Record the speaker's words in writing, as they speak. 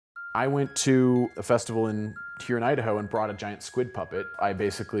I went to a festival here in Idaho and brought a giant squid puppet. I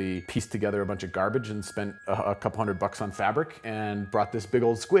basically pieced together a bunch of garbage and spent a couple $100 on fabric and brought this big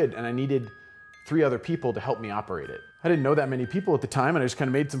old squid, and I needed 3 other people to help me operate it. I didn't know that many people at the time, and I just kind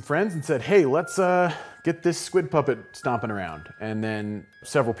of made some friends and said, hey, let's get this squid puppet stomping around. And then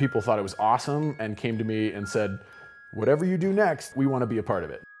several people thought it was awesome and came to me and said, whatever you do next, we want to be a part of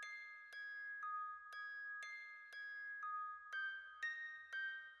it.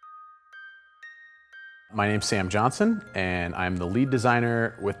 My name's Sam Johnson, and I'm the lead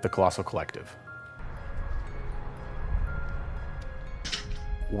designer with the Colossal Collective.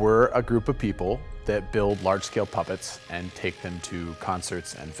 We're a group of people that build large-scale puppets and take them to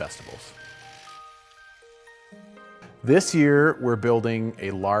concerts and festivals. This year, we're building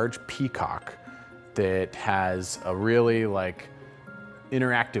a large peacock that has a really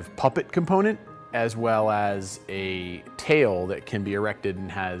interactive puppet component, as well as a tail that can be erected and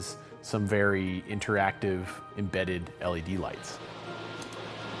has some very interactive embedded LED lights.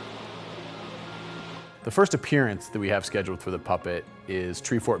 The first appearance that we have scheduled for the puppet is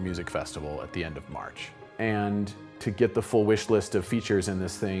Treefort Music Festival at the end of March. And to get the full wish list of features in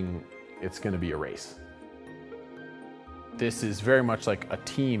this thing, it's going to be a race. This is very much like a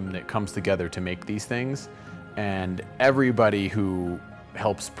team that comes together to make these things, and everybody who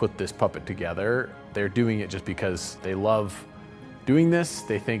helps put this puppet together, they're doing it just because they love doing this.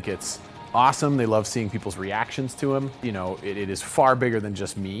 They think it's awesome. They love seeing people's reactions to them. You know, it is far bigger than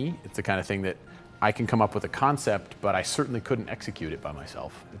just me. It's the kind of thing that I can come up with a concept, but I certainly couldn't execute it by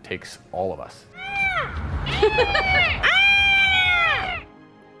myself. It takes all of us.